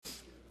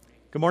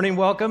Good morning,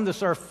 welcome. This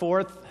is our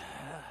fourth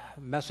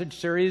message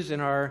series in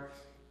our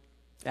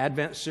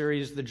Advent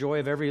series, The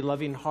Joy of Every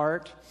Loving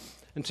Heart.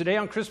 And today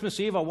on Christmas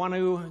Eve, I want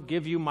to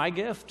give you my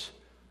gift.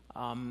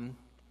 I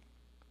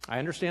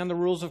understand the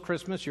rules of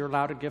Christmas. You're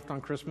allowed a gift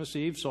on Christmas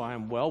Eve, so I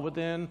am well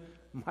within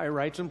my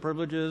rights and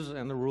privileges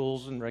and the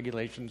rules and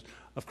regulations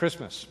of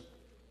Christmas.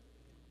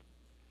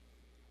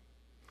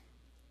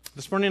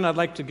 This morning, I'd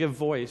like to give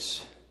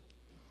voice,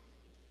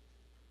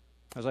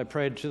 as I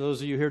prayed, to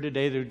those of you here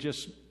today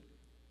that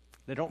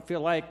they don't feel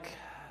like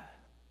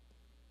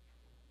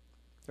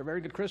they're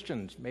very good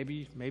Christians.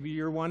 Maybe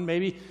you're one.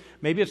 Maybe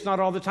it's not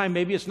all the time.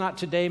 Maybe it's not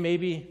today.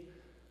 Maybe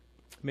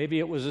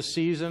it was a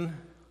season.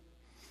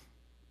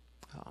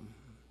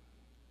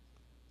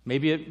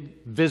 Maybe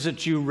it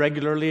visits you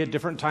regularly at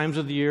different times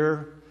of the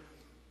year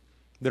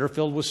that are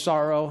filled with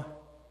sorrow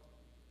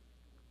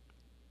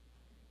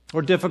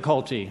or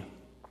difficulty.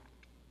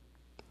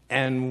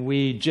 And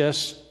we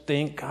just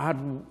think,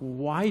 God,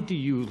 why do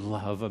you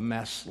love a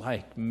mess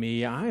like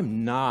me?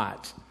 I'm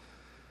not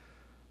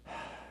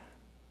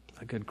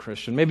a good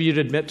Christian. Maybe you'd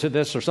admit to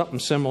this or something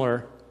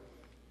similar.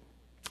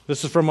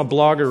 This is from a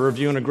blogger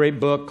reviewing a great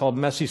book called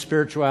Messy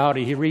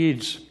Spirituality.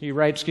 He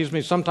writes,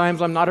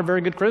 sometimes I'm not a very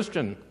good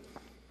Christian.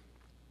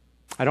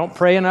 I don't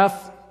pray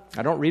enough.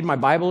 I don't read my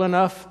Bible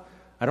enough.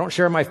 I don't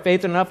share my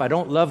faith enough. I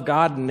don't love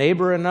God and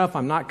neighbor enough.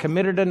 I'm not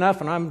committed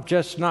enough, and I'm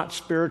just not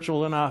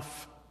spiritual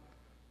enough.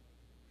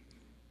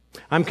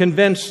 I'm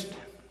convinced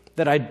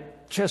that I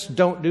just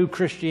don't do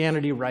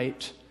Christianity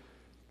right.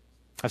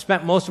 I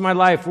spent most of my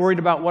life worried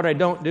about what I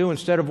don't do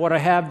instead of what I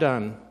have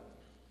done,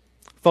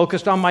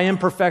 focused on my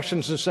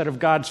imperfections instead of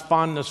God's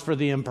fondness for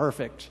the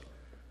imperfect.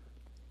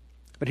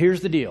 But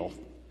here's the deal.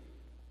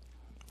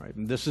 Right?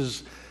 And this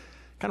is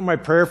kind of my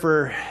prayer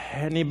for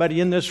anybody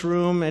in this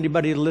room,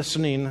 anybody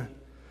listening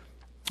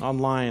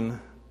online.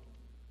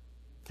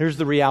 Here's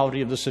the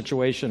reality of the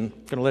situation.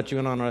 I'm going to let you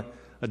in on a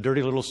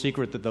dirty little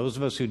secret that those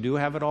of us who do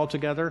have it all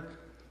together,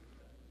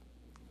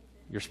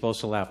 you're supposed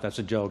to laugh. That's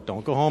a joke.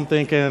 Don't go home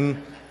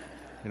thinking,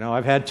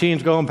 I've had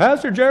teens going,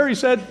 Pastor Jerry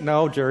said,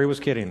 no, Jerry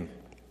was kidding.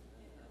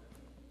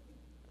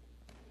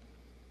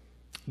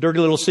 Dirty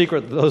little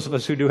secret that those of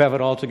us who do have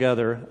it all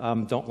together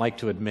don't like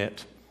to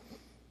admit.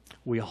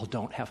 We all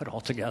don't have it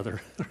all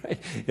together. Right?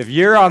 If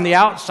you're on the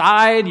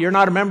outside, you're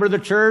not a member of the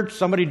church,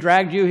 somebody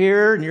dragged you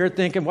here, and you're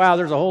thinking, wow,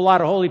 there's a whole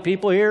lot of holy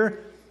people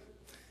here.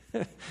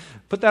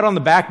 Put that on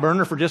the back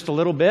burner for just a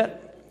little bit.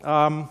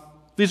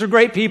 These are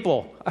great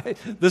people.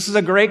 This is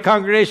a great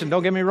congregation,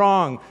 don't get me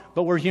wrong,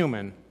 but we're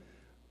human,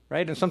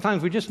 right? And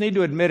sometimes we just need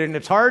to admit it, and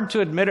it's hard to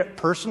admit it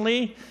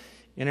personally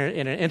in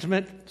an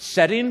intimate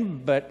setting,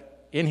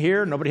 but in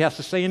here, nobody has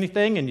to say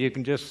anything, and you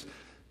can just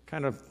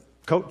kind of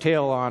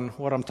coattail on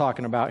what I'm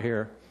talking about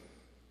here.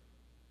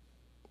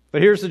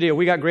 But here's the deal.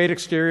 We got great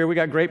exterior, we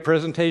got great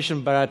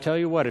presentation, but I tell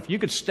you what, if you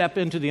could step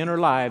into the inner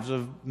lives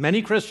of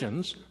many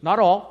Christians, not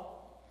all,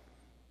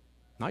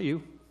 not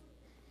you,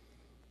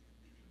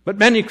 but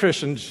many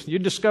Christians, you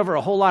discover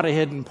a whole lot of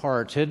hidden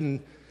parts,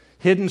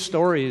 hidden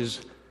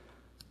stories.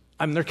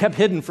 They're kept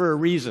hidden for a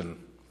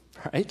reason,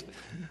 right?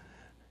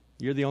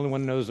 You're the only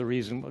one who knows the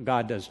reason, but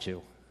God does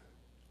too.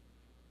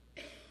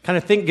 Kind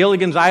of think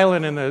Gilligan's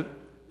Island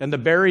and the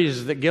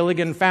berries that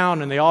Gilligan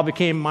found, and they all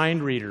became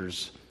mind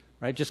readers,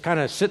 right? Just kind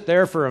of sit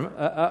there for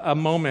a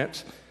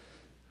moment.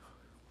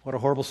 What a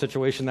horrible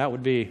situation that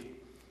would be.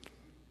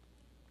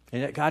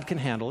 And yet God can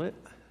handle it.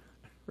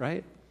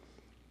 Right?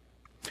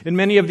 In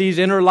many of these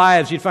inner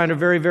lives, you'd find a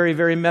very, very,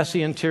 very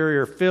messy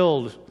interior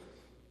filled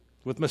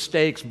with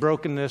mistakes,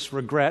 brokenness,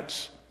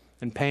 regrets,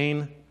 and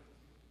pain.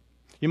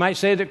 You might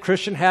say that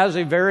Christian has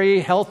a very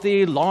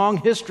healthy, long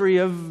history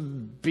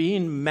of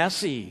being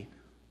messy,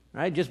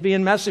 right? Just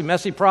being messy.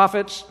 Messy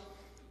prophets,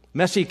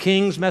 messy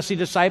kings, messy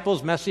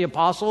disciples, messy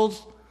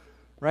apostles,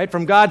 right?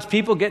 From God's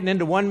people getting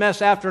into one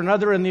mess after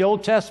another in the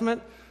Old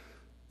Testament,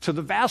 to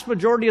the vast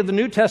majority of the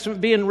New Testament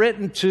being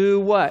written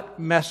to what?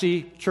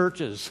 Messy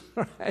churches.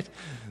 Right?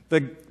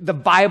 The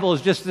Bible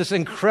is just this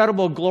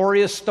incredible,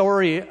 glorious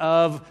story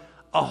of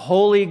a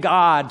holy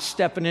God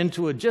stepping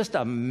into just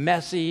a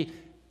messy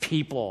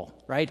people,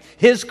 right?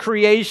 His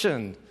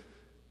creation.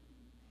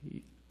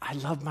 I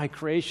love my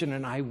creation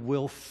and I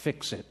will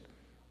fix it.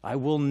 I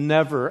will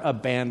never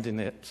abandon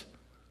it.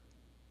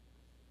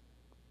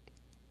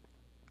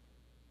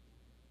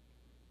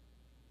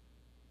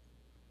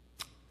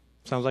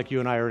 Sounds like you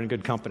and I are in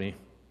good company.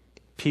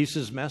 Peace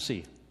is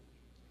messy.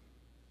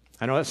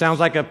 I know it sounds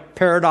like a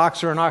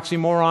paradox or an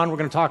oxymoron. We're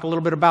going to talk a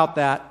little bit about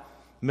that.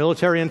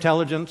 Military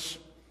intelligence,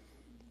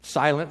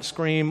 silent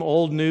scream,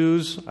 old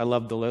news. I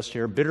love the list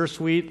here.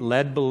 Bittersweet,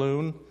 lead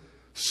balloon,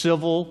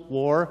 civil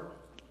war.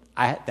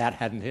 That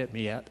hadn't hit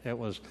me yet. That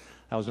was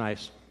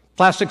nice.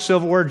 Plastic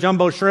silverware,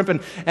 jumbo shrimp.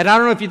 And I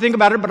don't know if you think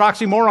about it, but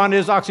oxymoron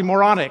is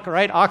oxymoronic,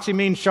 right? Oxy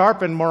means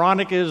sharp and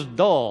moronic is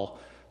dull.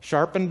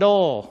 Sharp and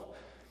dull.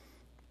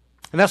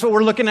 And that's what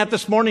we're looking at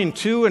this morning,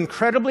 two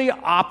incredibly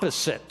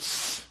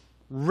opposites,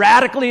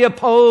 radically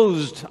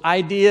opposed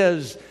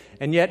ideas,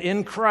 and yet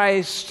in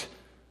Christ,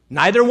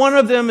 neither one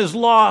of them is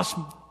lost,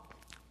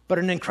 But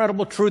an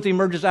incredible truth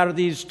emerges out of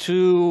these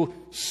two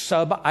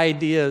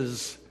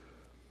sub-ideas.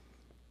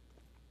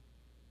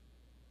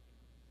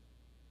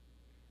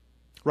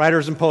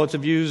 Writers and poets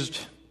have used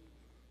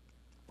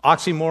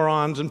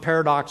oxymorons and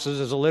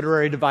paradoxes as a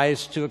literary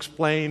device to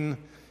explain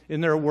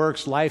in their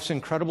works life's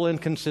incredible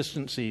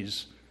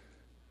inconsistencies.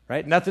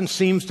 Right? Nothing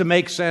seems to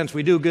make sense.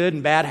 We do good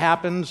and bad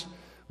happens.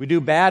 We do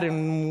bad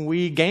and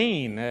we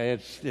gain.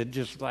 It's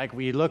just like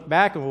we look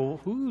back and, well,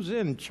 who's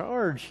in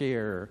charge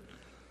here?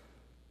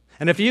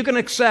 And if you can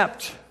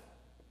accept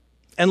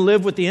and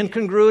live with the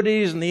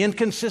incongruities and the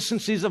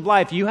inconsistencies of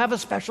life, you have a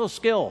special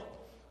skill.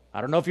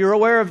 I don't know if you're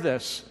aware of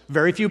this.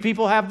 Very few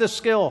people have this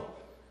skill.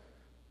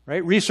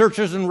 Right?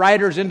 Researchers and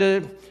writers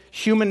into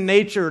human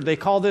nature, they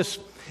call this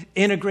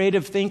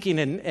integrative thinking.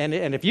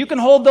 And if you can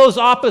hold those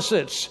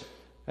opposites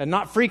and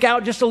not freak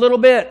out just a little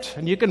bit,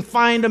 and you can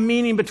find a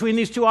meaning between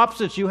these two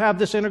opposites, you have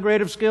this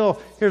integrative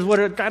skill. Here's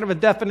what kind of a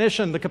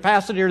definition: the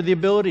capacity or the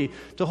ability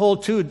to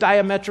hold two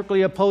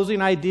diametrically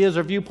opposing ideas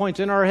or viewpoints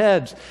in our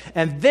heads.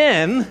 And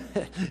then,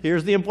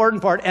 here's the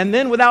important part, and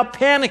then without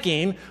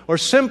panicking or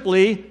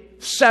simply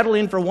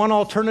settling for one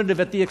alternative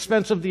at the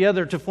expense of the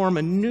other, to form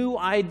a new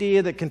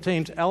idea that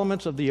contains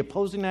elements of the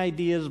opposing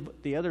ideas,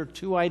 the other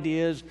two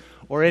ideas,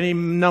 or any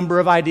number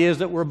of ideas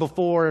that were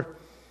before,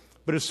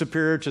 but is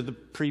superior to the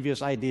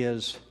previous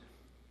ideas.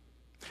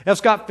 F.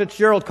 Scott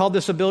Fitzgerald called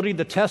this ability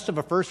the test of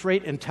a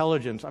first-rate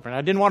intelligence.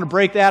 I didn't want to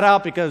break that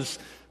out because,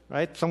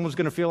 right, someone's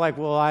going to feel like,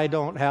 well, I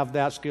don't have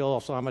that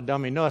skill, so I'm a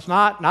dummy. No, it's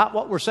not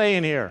what we're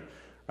saying here,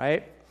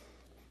 right?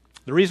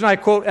 The reason I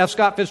quote F.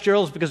 Scott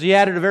Fitzgerald is because he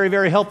added a very,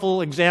 very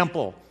helpful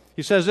example.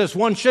 He says this: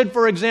 one should,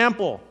 for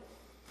example,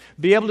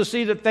 be able to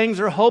see that things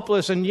are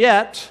hopeless and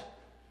yet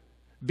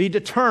be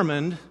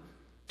determined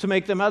to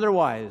make them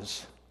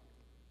otherwise.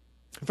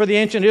 For the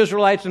ancient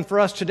Israelites and for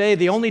us today,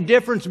 the only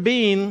difference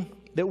being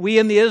that we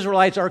and the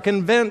Israelites are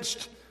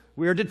convinced,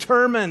 we are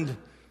determined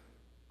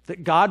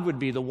that God would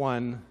be the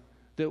one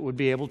that would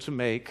be able to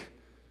make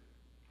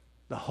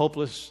the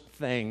hopeless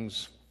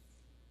things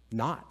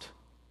not.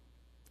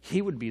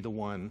 He would be the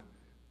one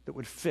that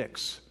would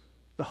fix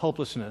the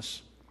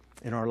hopelessness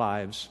in our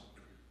lives.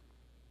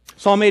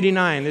 Psalm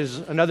 89 is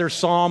another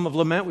psalm of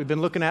lament. We've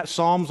been looking at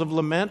psalms of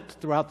lament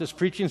throughout this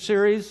preaching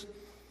series.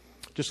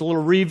 Just a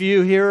little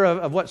review here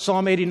of what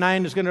Psalm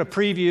 89 is going to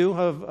preview,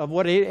 of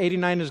what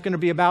 89 is going to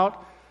be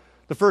about.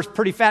 The first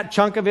pretty fat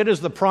chunk of it is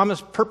the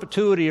promised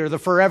perpetuity or the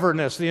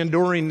foreverness, the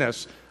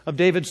enduringness of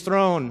David's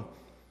throne.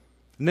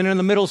 And then in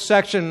the middle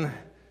section,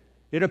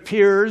 it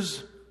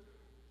appears,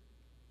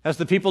 as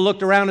the people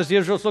looked around, as the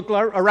Israelites looked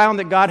around,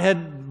 that God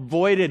had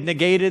voided,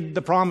 negated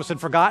the promise, had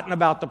forgotten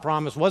about the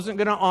promise, wasn't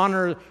going to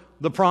honor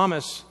the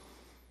promise.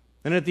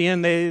 And at the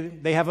end,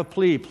 they have a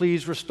plea: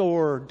 please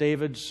restore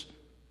David's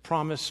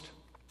promised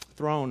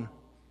throne.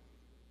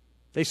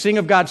 They sing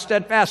of God's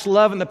steadfast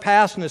love in the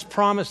past and His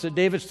promise that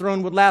David's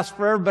throne would last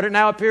forever, but it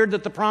now appeared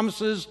that the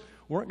promises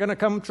weren't going to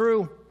come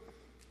true.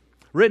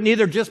 Written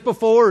either just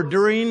before or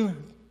during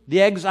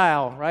the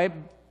exile, right?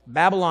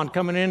 Babylon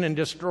coming in and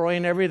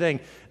destroying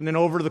everything. And then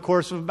over the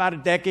course of about a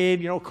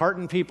decade,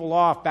 carting people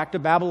off back to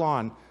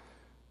Babylon.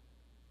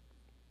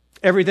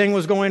 Everything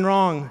was going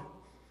wrong.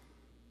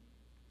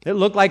 It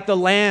looked like the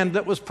land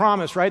that was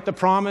promised, right? The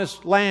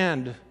promised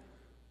land.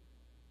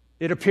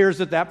 It appears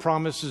that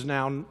promise is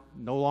now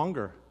no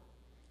longer.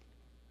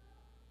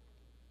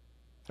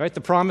 Right?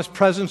 The promised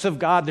presence of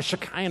God, the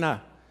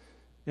Shekinah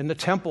in the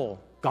temple,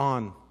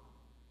 gone.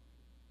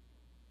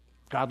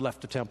 God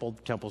left the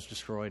temple's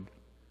destroyed.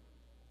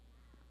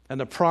 And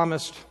the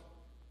promised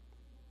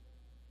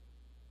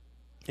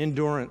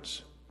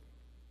endurance,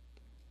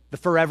 the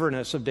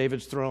foreverness of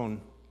David's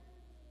throne,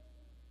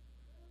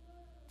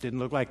 didn't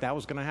look like that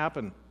was going to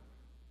happen.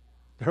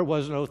 There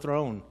was no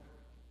throne.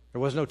 There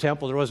was no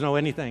temple. There was no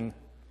anything.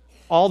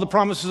 All the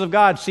promises of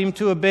God seemed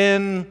to have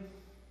been,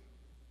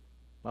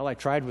 well, I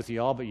tried with you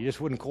all, but you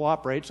just wouldn't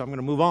cooperate, so I'm going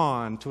to move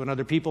on to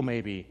another people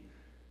maybe.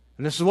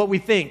 And this is what we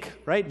think,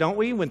 right? Don't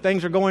we? When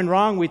things are going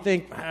wrong, we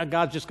think,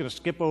 God's just going to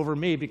skip over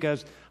me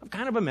because I'm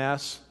kind of a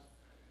mess.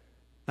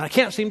 And I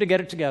can't seem to get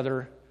it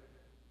together.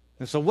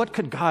 And so what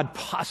could God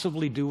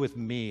possibly do with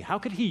me? How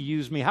could He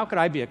use me? How could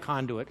I be a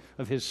conduit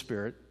of His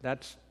Spirit?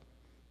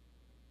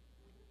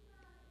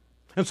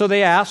 And so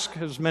they ask,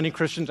 as many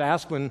Christians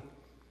ask when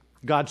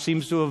God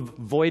seems to have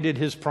voided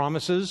His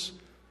promises,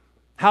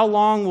 how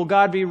long will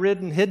God be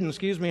hidden?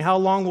 How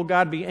long will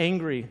God be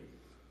angry?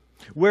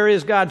 Where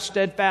is God's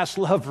steadfast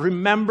love?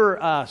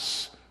 Remember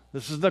us.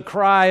 This is the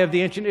cry of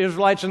the ancient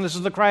Israelites, and this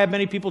is the cry of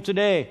many people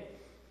today.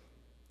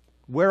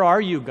 Where are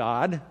you,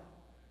 God?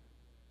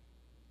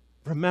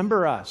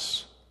 Remember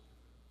us.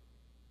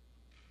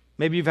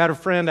 Maybe you've had a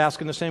friend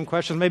asking the same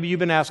questions. Maybe you've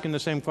been asking the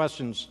same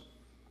questions.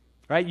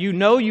 Right? You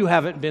know you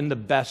haven't been the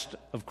best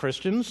of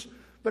Christians,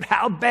 but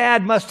how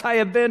bad must I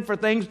have been for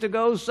things to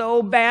go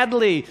so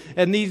badly?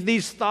 And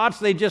these thoughts,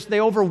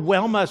 they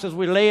overwhelm us as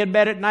we lay in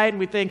bed at night and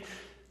we think,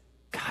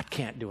 God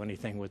can't do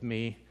anything with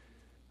me.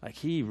 Like,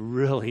 He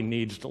really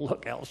needs to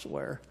look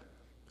elsewhere.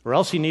 Or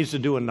else He needs to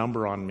do a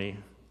number on me.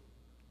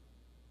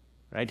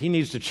 right? He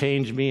needs to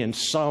change me in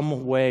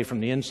some way from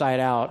the inside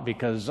out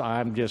because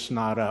I'm just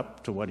not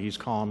up to what he's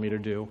calling me to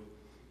do.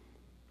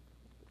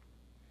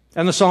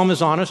 And the psalm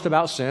is honest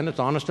about sin. It's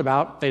honest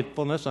about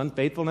faithfulness,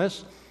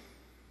 unfaithfulness.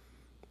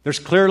 There's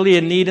clearly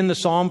a need in the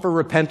psalm for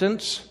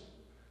repentance,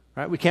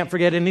 right? We can't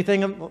forget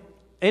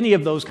any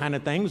of those kind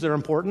of things. They're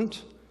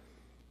important.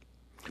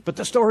 But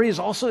the story is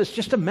also, it's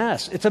just a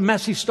mess. It's a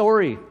messy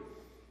story,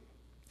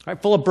 right?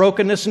 Full of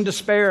brokenness and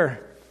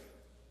despair.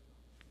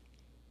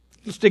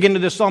 Let's dig into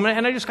this psalm.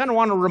 And I just kind of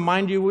want to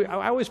remind you,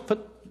 I always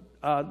put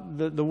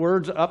the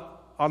words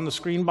up on the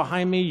screen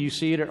behind me. You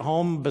see it at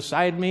home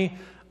beside me.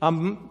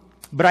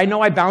 But I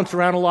know I bounce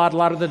around a lot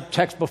of the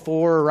text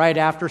before or right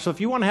after. So if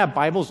you want to have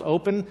Bibles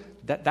open,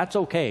 that's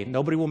okay.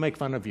 Nobody will make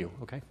fun of you,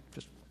 okay?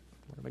 Just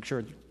want to make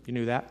sure you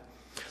knew that.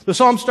 The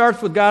psalm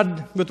starts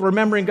with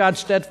remembering God's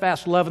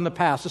steadfast love in the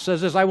past. It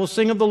says this, I will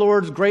sing of the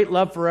Lord's great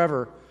love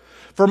forever.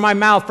 From my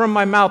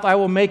mouth, I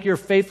will make your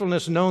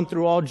faithfulness known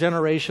through all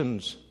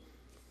generations.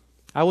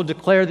 I will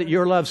declare that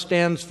your love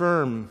stands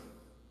firm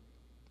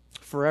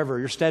forever,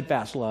 your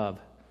steadfast love.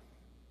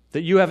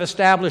 That you have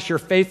established your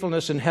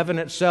faithfulness in heaven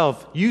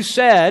itself. You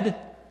said,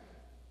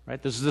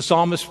 right, this is the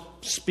psalmist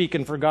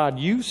speaking for God.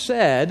 You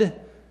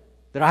said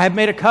that I have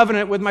made a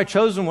covenant with my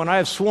chosen one. I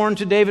have sworn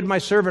to David, my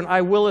servant,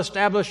 I will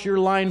establish your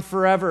line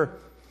forever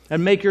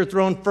and make your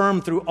throne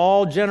firm through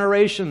all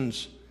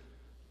generations.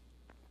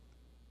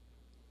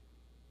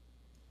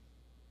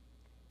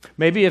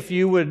 Maybe if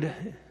you would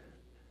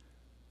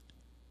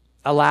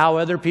allow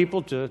other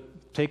people to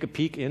take a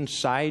peek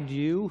inside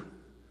you,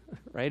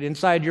 right?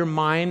 Inside your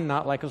mind,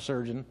 not like a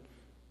surgeon,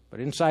 but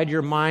inside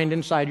your mind,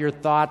 inside your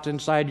thoughts,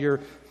 inside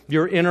your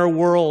inner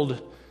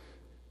world.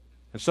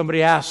 And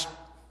somebody asks,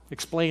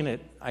 explain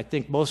it. I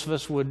think most of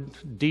us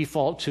would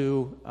default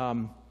to,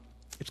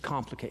 it's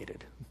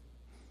complicated.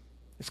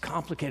 It's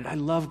complicated. I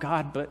love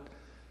God, but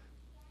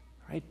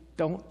right?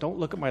 Don't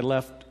look at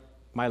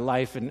my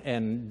life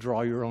and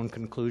draw your own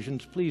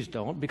conclusions. Please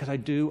don't, because I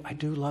do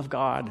love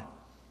God.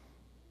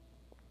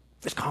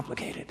 It's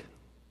complicated.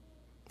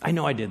 I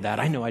know I did that.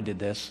 I know I did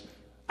this.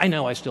 I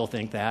know I still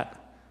think that.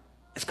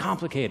 It's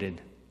complicated.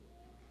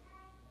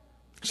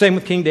 Same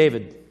with King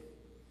David.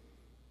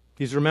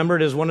 He's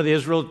remembered as one of the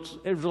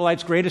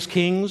Israelites' greatest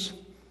kings,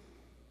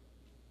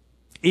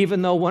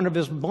 even though one of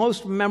his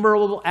most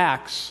memorable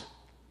acts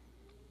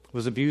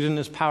was abusing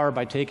his power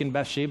by taking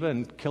Bathsheba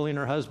and killing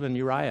her husband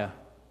Uriah.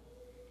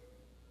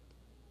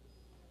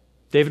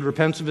 David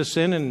repents of his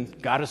sin,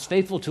 and God is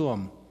faithful to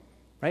him.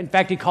 Right? In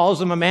fact, he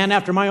calls him a man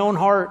after my own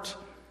heart.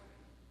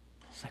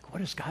 It's like,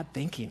 what is God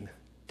thinking?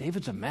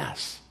 David's a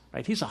mess,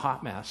 right? He's a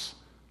hot mess,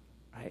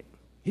 right?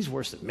 He's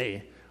worse than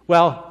me.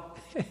 Well,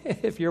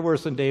 if you're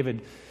worse than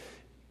David,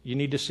 you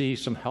need to see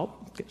some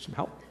help. Get some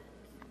help.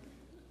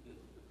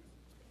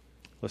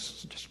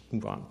 Let's just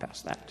move on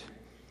past that.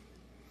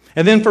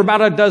 And then for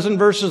about a dozen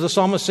verses, the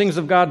psalmist sings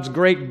of God's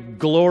great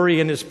glory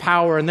and his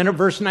power. And then at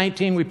verse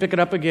 19, we pick it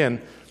up again.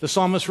 The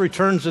psalmist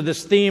returns to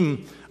this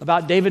theme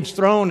about David's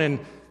throne and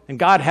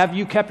God, have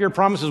you kept your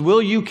promises?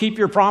 Will you keep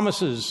your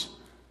promises?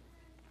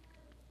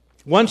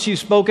 Once you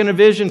spoke in a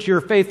vision to your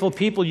faithful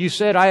people, you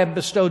said, I have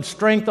bestowed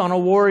strength on a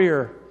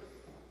warrior.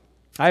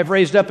 I have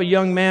raised up a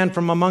young man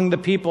from among the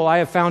people. I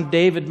have found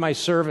David, my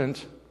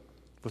servant.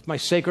 With my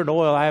sacred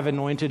oil, I have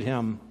anointed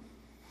him.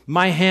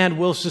 My hand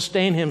will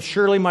sustain him.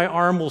 Surely my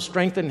arm will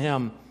strengthen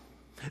him.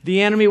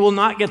 The enemy will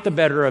not get the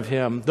better of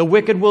him. The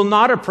wicked will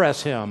not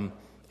oppress him.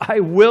 I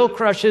will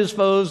crush his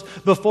foes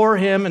before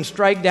him and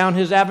strike down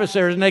his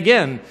adversaries. And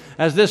again,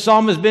 as this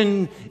psalm has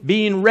been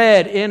being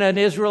read in an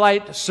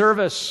Israelite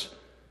service,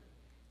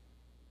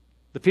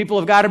 the people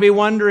have got to be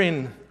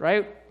wondering,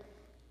 right?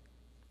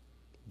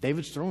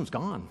 David's throne's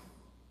gone.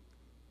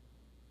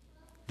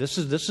 This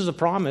is a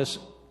promise,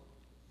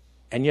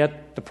 and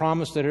yet the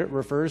promise that it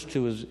refers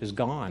to is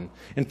gone.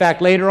 In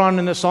fact, later on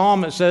in the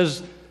psalm, it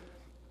says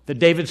that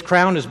David's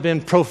crown has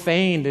been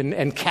profaned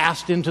and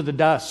cast into the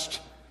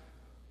dust.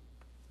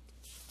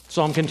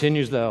 Psalm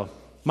continues, though.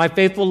 My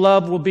faithful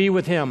love will be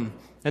with him,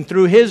 and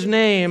through his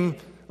name,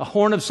 a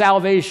horn of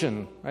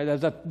salvation. Right?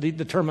 That's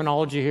the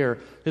terminology here.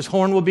 His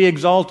horn will be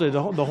exalted,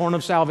 the horn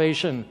of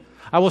salvation.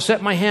 I will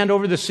set my hand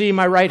over the sea,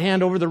 my right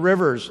hand over the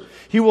rivers.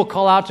 He will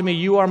call out to me,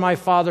 you are my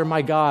Father,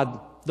 my God,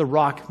 the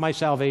rock, my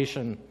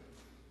salvation.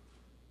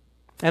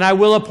 And I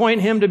will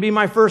appoint him to be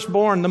my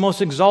firstborn, the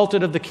most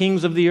exalted of the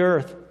kings of the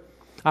earth.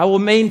 I will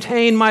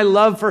maintain my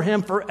love for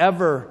him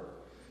forever.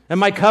 And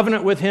my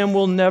covenant with him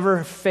will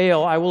never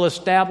fail. I will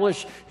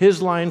establish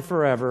his line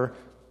forever.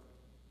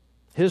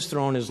 His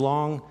throne as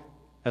long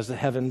as the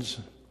heavens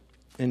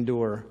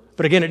endure.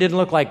 But again, it didn't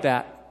look like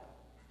that.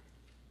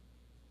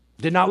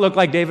 It did not look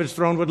like David's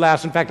throne would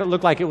last. In fact, it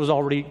looked like it was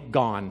already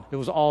gone. It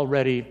was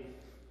already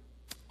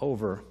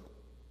over.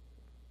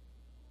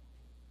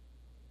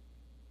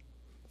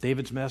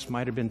 David's mess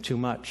might have been too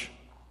much.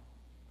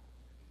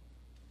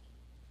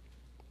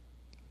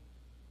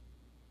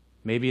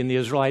 Maybe in the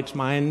Israelites'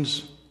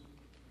 minds,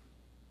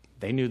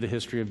 they knew the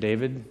history of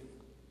David.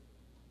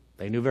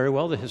 They knew very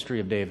well the history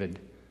of David.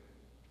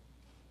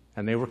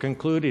 And they were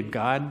concluded,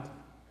 God,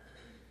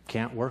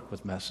 can't work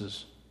with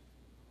messes.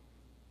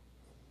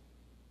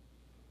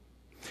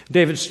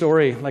 David's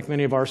story, like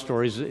many of our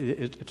stories,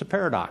 it's a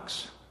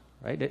paradox,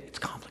 right? It's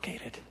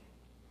complicated.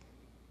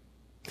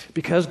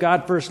 Because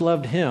God first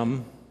loved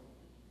him,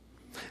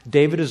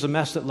 David is a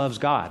mess that loves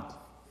God.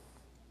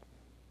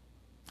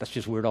 That's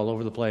just weird all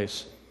over the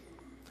place.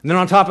 And then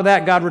on top of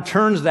that, God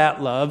returns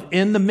that love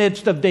in the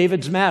midst of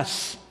David's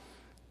mess.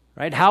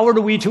 Right? How are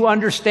we to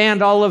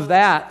understand all of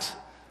that?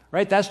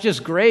 Right? That's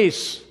just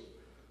grace.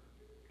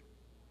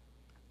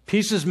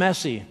 Peace is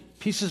messy.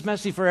 Peace is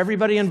messy for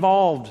everybody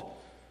involved.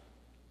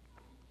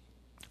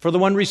 For the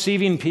one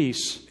receiving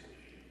peace,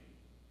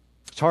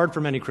 it's hard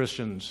for many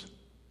Christians.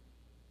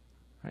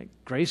 Right?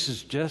 Grace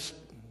is just,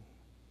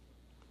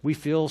 we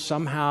feel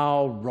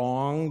somehow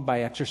wrong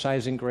by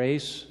exercising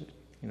grace.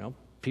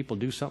 People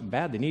do something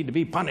bad, they need to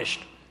be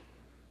punished.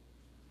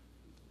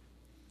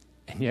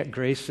 And yet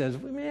grace says,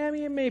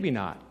 maybe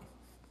not.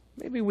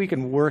 Maybe we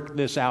can work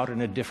this out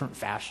in a different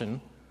fashion.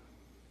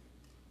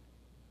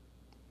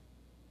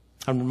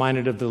 I'm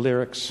reminded of the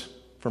lyrics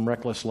from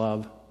Reckless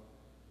Love.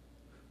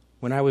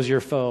 When I was your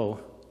foe,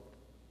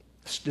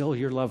 still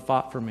your love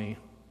fought for me.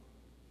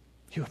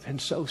 You have been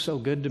so, so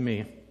good to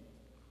me.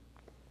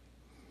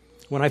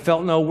 When I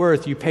felt no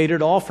worth, you paid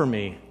it all for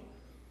me.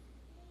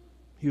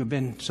 You have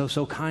been so,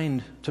 so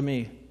kind to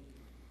me.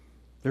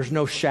 There's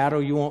no shadow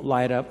you won't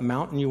light up,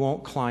 mountain you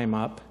won't climb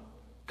up,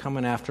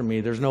 coming after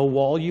me. There's no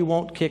wall you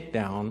won't kick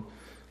down,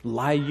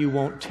 lie you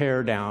won't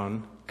tear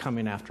down,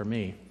 coming after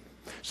me.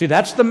 See,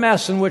 that's the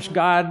mess in which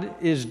God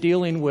is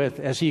dealing with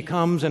as he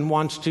comes and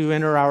wants to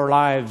enter our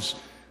lives.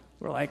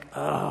 We're like,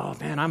 oh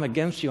man, I'm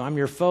against you. I'm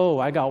your foe.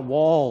 I got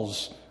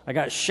walls. I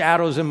got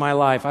shadows in my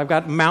life. I've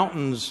got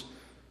mountains.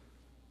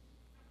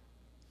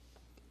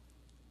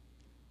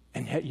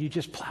 And yet you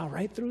just plow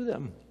right through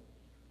them.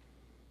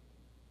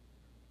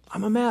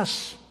 I'm a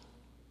mess.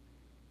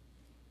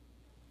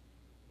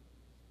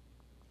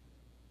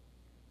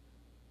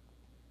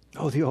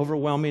 Oh, the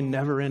overwhelming,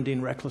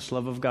 never-ending, reckless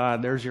love of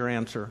God. There's your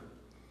answer.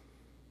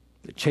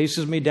 It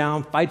chases me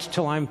down, fights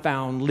till I'm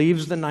found,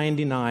 leaves the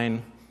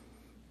 99.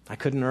 I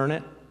couldn't earn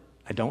it.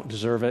 I don't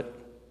deserve it.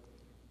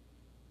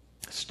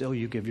 Still,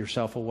 you give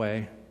yourself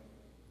away.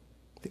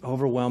 The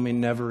overwhelming,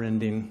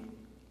 never-ending,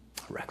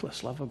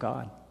 reckless love of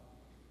God.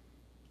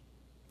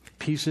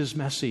 Peace is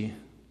messy.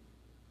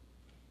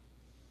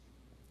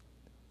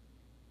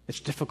 It's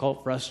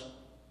difficult for us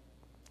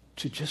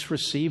to just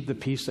receive the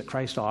peace that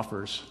Christ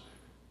offers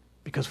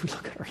because we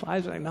look at our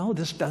lives and no,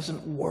 this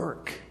doesn't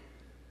work.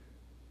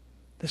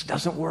 This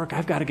doesn't work.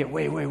 I've got to get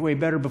way, way, way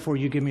better before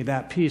you give me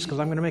that peace because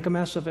I'm going to make a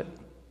mess of it.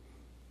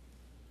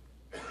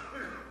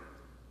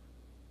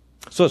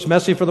 So it's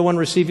messy for the one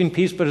receiving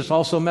peace, but it's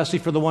also messy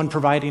for the one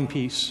providing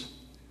peace.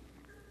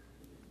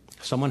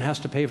 Someone has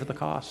to pay for the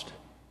cost.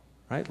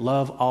 Right?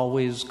 Love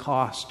always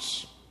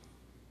costs.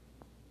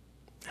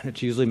 And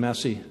it's usually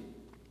messy.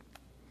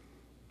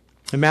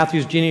 In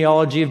Matthew's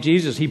genealogy of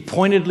Jesus, he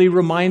pointedly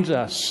reminds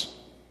us.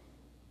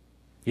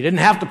 He didn't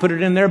have to put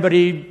it in there, but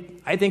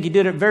I think he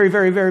did it very,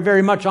 very, very,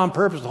 very much on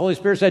purpose. The Holy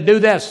Spirit said, do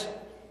this.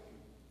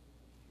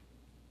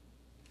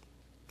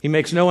 He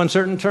makes no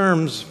uncertain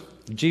terms.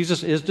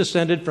 Jesus is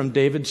descended from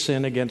David's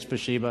sin against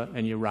Bathsheba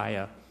and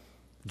Uriah.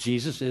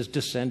 Jesus is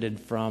descended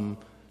from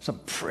some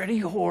pretty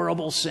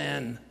horrible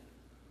sin.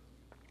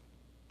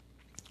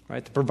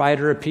 Right? The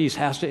provider of peace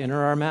has to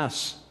enter our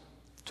mess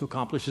to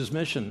accomplish his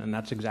mission, and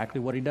that's exactly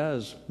what he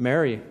does.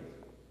 Mary,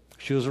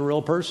 she was a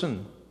real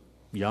person,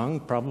 young,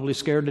 probably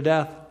scared to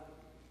death.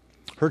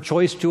 Her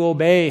choice to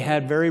obey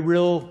had very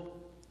real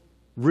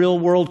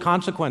world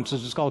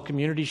consequences. It's called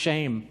community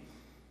shame.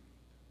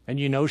 And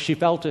she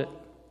felt it.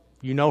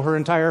 Her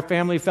entire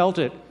family felt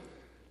it.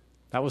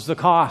 That was the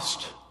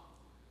cost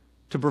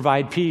to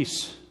provide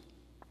peace.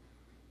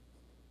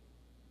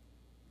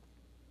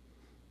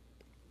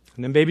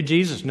 And then baby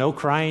Jesus, no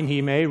crying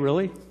he may,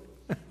 really?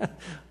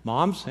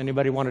 Moms,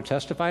 anybody want to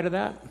testify to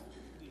that?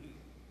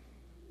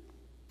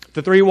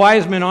 The three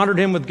wise men honored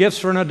him with gifts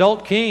for an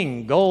adult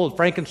king, gold,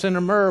 frankincense,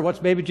 and myrrh. What's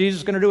baby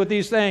Jesus going to do with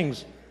these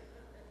things?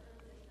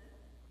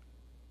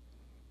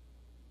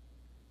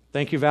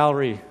 Thank you,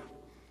 Valerie,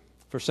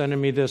 for sending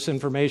me this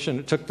information.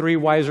 It took three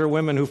wiser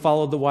women who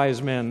followed the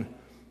wise men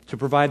to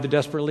provide the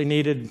desperately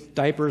needed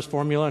diapers,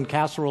 formula, and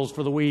casseroles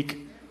for the week.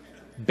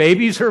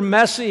 Babies are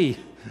messy.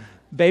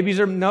 Babies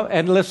are, no,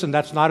 and listen,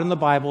 that's not in the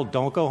Bible.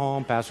 Don't go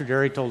home. Pastor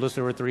Jerry told us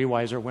there were three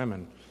wiser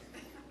women.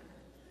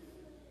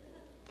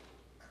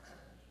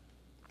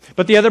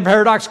 But the other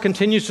paradox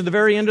continues to the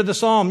very end of the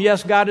psalm.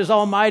 Yes, God is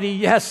almighty.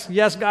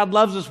 Yes, God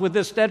loves us with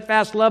this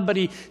steadfast love, but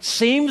he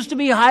seems to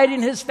be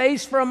hiding his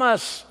face from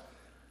us.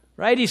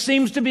 Right? He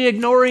seems to be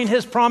ignoring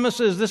his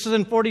promises. This is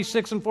in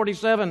 46 and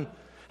 47.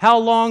 How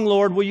long,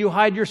 Lord, will you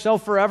hide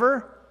yourself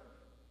forever?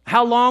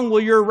 How long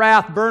will your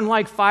wrath burn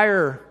like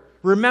fire?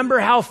 Remember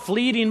how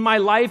fleeting my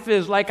life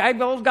is. Like, I've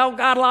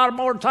got a lot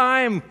more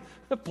time.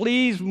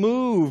 Please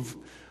move.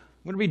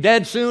 I'm going to be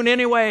dead soon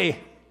anyway.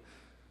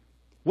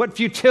 What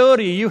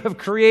futility. You have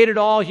created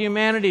all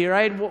humanity,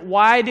 right?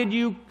 Why did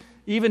you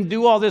even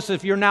do all this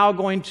if you're now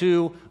going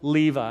to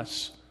leave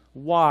us?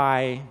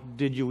 Why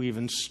did you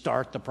even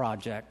start the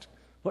project?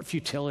 What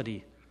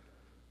futility?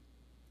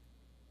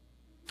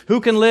 Who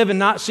can live and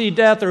not see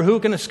death, or who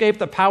can escape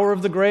the power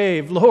of the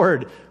grave?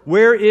 Lord,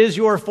 where is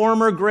your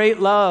former great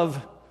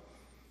love,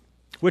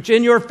 which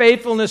in your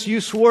faithfulness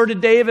you swore to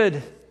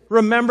David?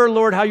 Remember,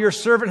 Lord, how your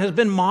servant has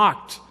been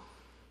mocked.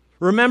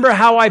 Remember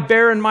how I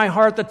bear in my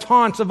heart the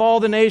taunts of all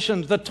the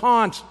nations, the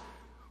taunts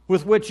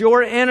with which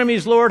your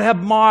enemies, Lord,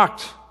 have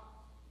mocked,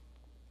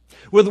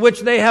 with which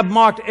they have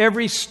mocked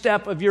every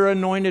step of your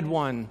anointed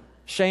one.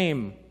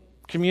 Shame,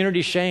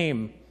 community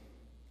shame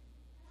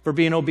for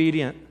being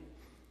obedient.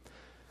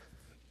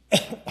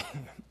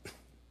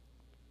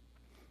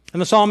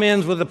 And the psalm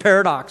ends with a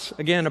paradox.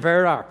 Again, a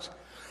paradox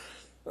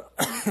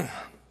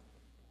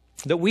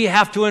that we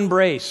have to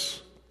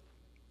embrace.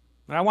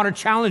 And I want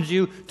to challenge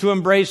you to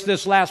embrace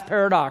this last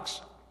paradox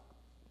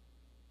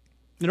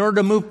in order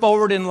to move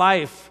forward in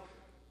life,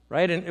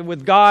 right? And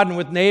with God and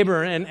with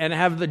neighbor, and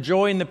have the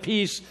joy and the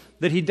peace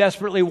that He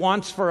desperately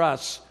wants for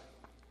us.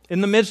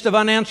 In the midst of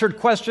unanswered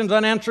questions,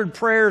 unanswered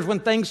prayers, when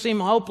things seem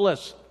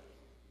hopeless.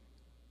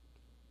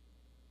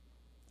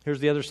 Here's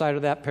the other side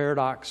of that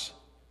paradox.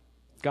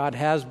 God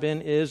has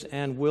been, is,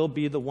 and will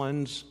be the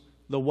one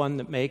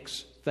that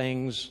makes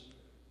things,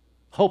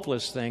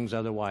 hopeless things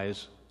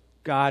otherwise.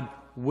 God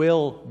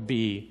will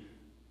be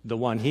the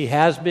one. He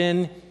has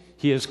been,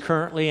 He is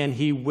currently, and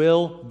He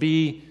will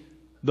be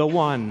the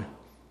one.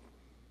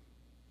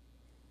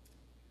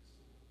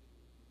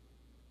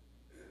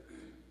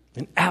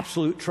 In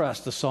absolute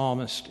trust, the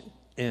psalmist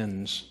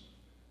ends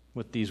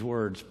with these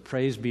words,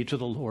 "Praise be to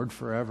the Lord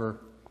forever.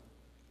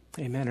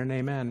 Amen and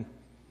amen."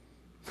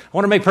 I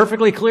want to make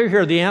perfectly clear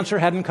here, the answer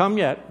hadn't come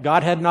yet.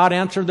 God had not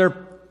answered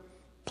their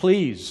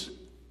pleas.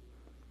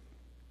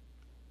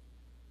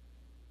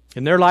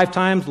 In their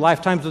lifetimes,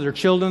 lifetimes of their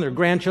children, their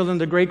grandchildren,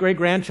 their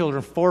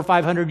great-great-grandchildren, 400 or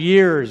 500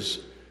 years.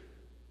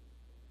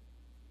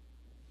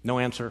 No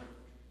answer.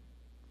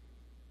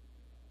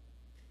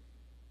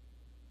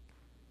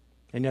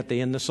 And yet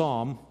they end the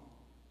psalm,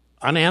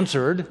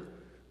 unanswered,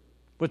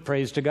 with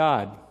praise to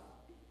God.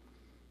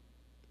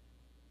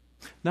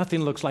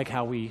 Nothing looks like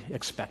how we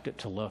expect it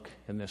to look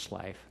in this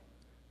life.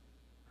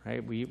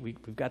 Right?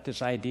 We've got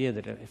this idea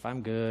that if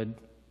I'm good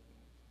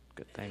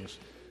things.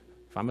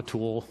 If I'm a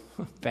tool,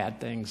 bad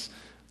things.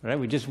 Right?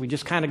 We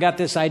just kind of got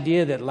this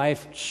idea that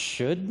life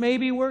should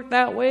maybe work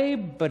that way,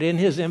 but in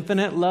His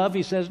infinite love,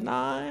 He says,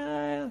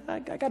 "Nah, I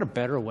got a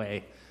better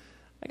way.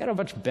 I got a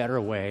much better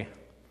way."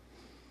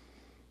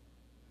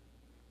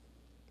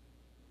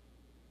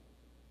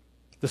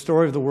 The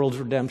story of the world's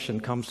redemption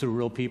comes through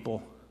real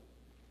people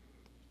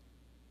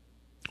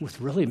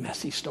with really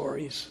messy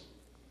stories.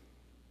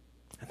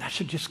 And that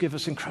should just give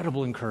us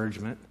incredible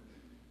encouragement,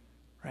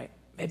 right?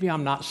 Maybe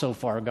I'm not so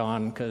far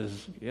gone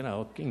because,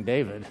 King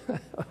David,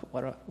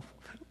 what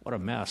a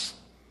mess.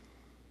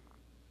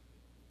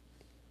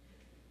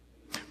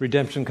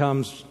 Redemption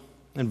comes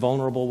in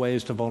vulnerable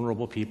ways to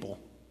vulnerable people.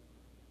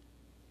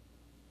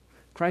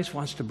 Christ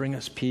wants to bring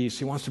us peace.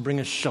 He wants to bring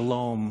us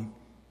shalom,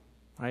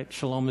 right?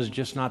 Shalom is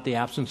just not the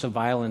absence of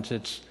violence.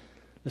 It's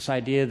this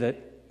idea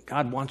that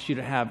God wants you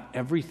to have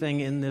everything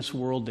in this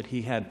world that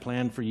He had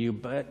planned for you,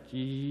 but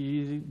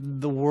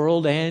the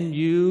world and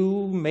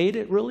you made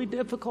it really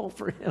difficult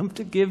for Him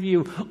to give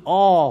you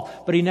all.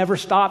 But He never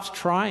stops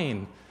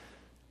trying.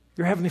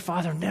 Your Heavenly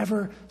Father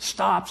never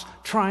stops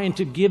trying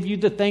to give you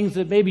the things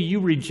that maybe you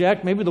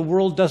reject, maybe the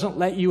world doesn't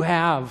let you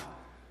have.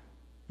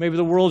 Maybe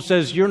the world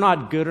says you're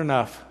not good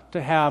enough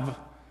to have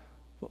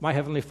what my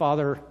Heavenly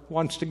Father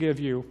wants to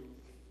give you.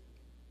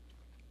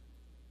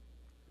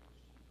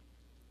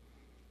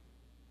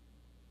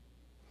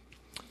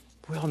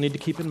 We all need to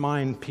keep in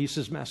mind peace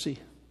is messy.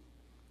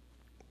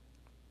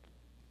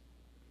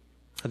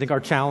 I think our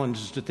challenge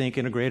is to think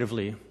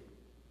integratively,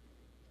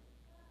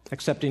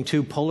 accepting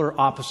two polar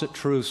opposite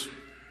truths.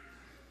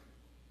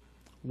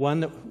 One,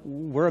 that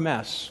we're a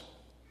mess.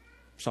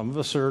 Some of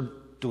us are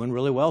doing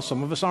really well,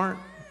 some of us aren't.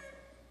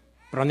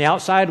 But on the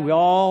outside, we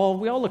all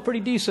look pretty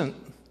decent.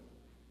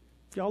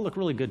 You all look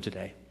really good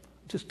today.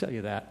 I'll just tell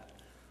you that.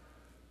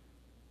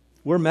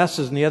 We're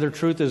messes, and the other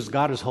truth is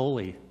God is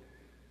holy.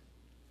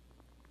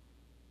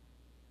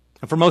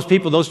 And for most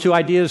people, those two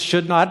ideas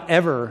should not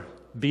ever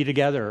be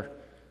together.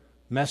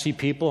 Messy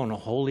people and a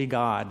holy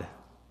God.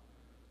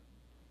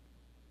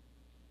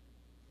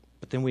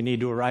 But then we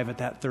need to arrive at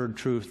that third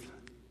truth,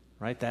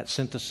 right? That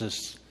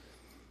synthesis,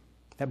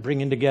 that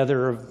bringing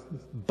together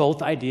of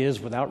both ideas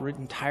without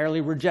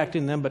entirely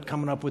rejecting them, but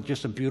coming up with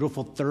just a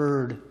beautiful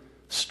third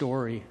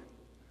story.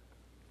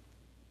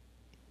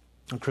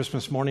 On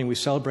Christmas morning, we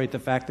celebrate the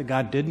fact that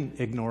God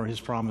didn't ignore His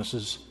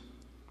promises.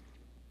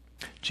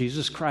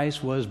 Jesus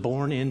Christ was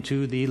born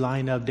into the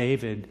line of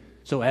David.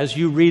 So as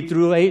you read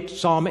through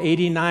Psalm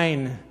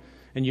 89,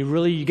 and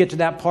you get to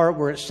that part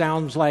where it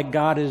sounds like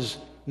God is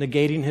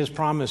negating His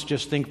promise,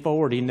 just think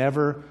forward. He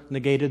never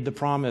negated the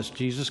promise.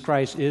 Jesus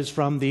Christ is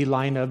from the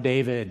line of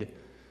David.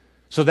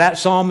 So that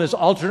psalm is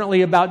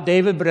alternately about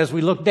David, but as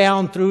we look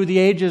down through the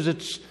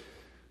ages,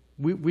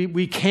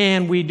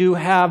 we do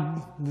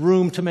have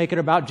room to make it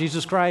about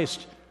Jesus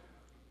Christ.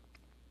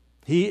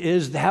 He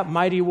is that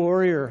mighty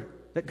warrior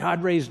that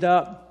God raised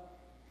up.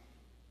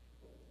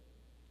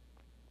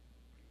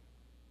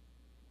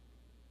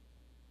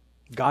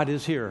 God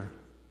is here.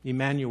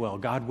 Emmanuel,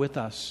 God with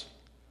us.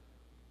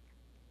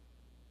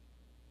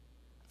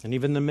 And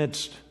even in the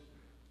midst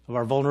of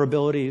our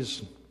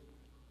vulnerabilities,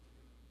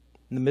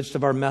 in the midst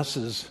of our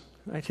messes,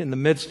 right? In the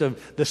midst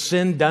of the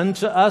sin done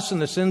to us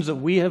and the sins that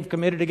we have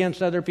committed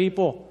against other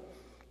people,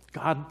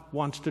 God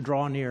wants to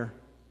draw near.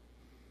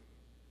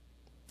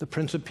 The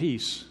Prince of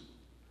Peace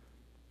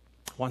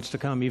wants to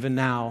come even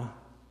now,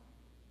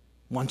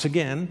 once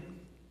again,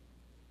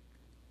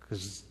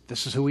 because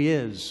this is who He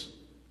is.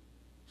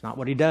 It's not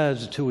what He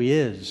does, it's who He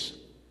is.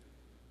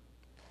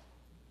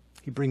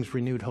 He brings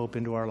renewed hope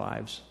into our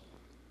lives.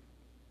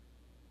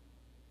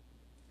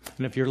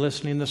 And if you're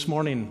listening this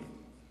morning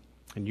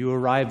and you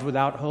arrived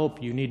without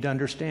hope, you need to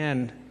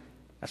understand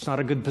that's not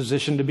a good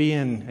position to be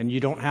in, and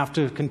you don't have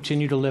to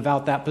continue to live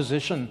out that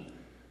position.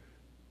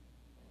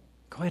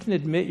 Go ahead and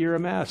admit you're a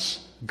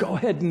mess. Go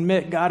ahead and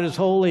admit God is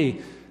holy.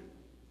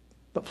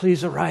 But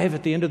please arrive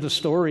at the end of the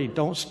story.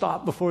 Don't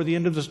stop before the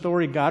end of the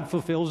story. God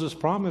fulfills His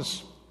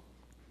promise.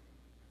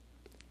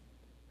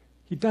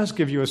 He does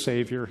give you a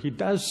Savior. He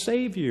does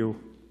save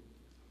you.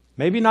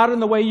 Maybe not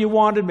in the way you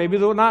wanted, maybe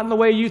not in the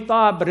way you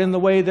thought, but in the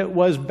way that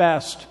was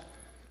best.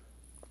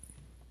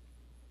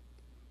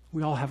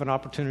 We all have an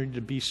opportunity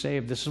to be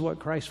saved. This is what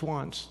Christ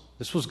wants.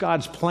 This was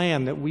God's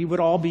plan, that we would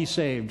all be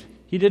saved.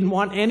 He didn't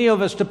want any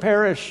of us to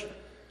perish.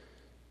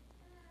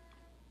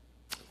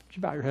 Would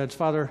you bow your heads,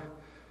 Father?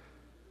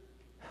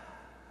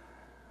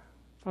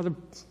 Father,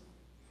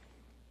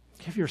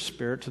 give your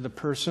Spirit to the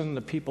person,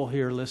 the people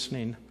here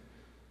listening.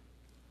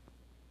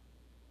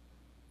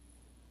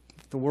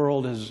 The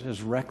world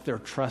has wrecked their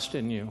trust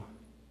in you.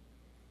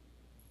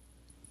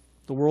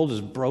 The world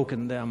has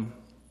broken them.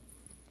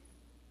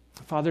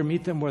 Father,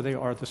 meet them where they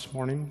are this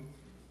morning.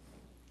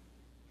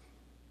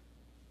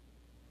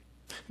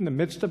 In the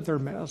midst of their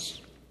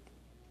mess.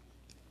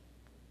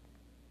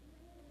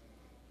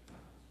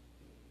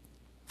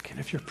 And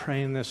if you're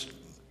praying this,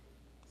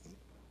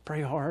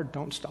 pray hard,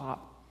 don't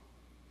stop.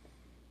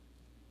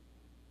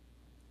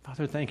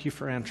 Father, thank you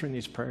for answering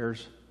these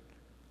prayers.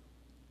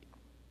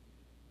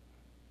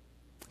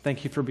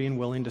 Thank you for being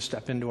willing to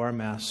step into our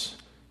mess.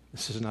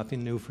 This is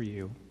nothing new for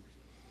you.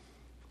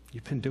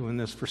 You've been doing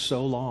this for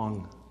so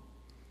long.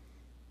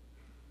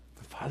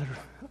 Father,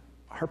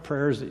 our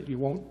prayer is that you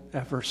won't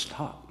ever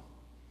stop.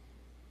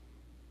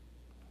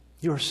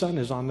 Your Son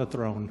is on the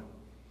throne.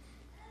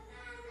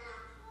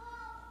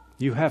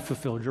 You have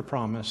fulfilled your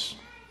promise.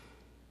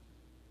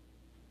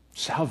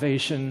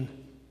 Salvation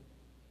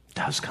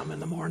does come in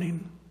the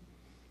morning.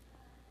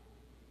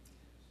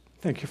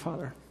 Thank you,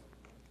 Father.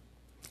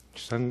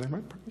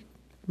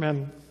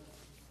 Amen.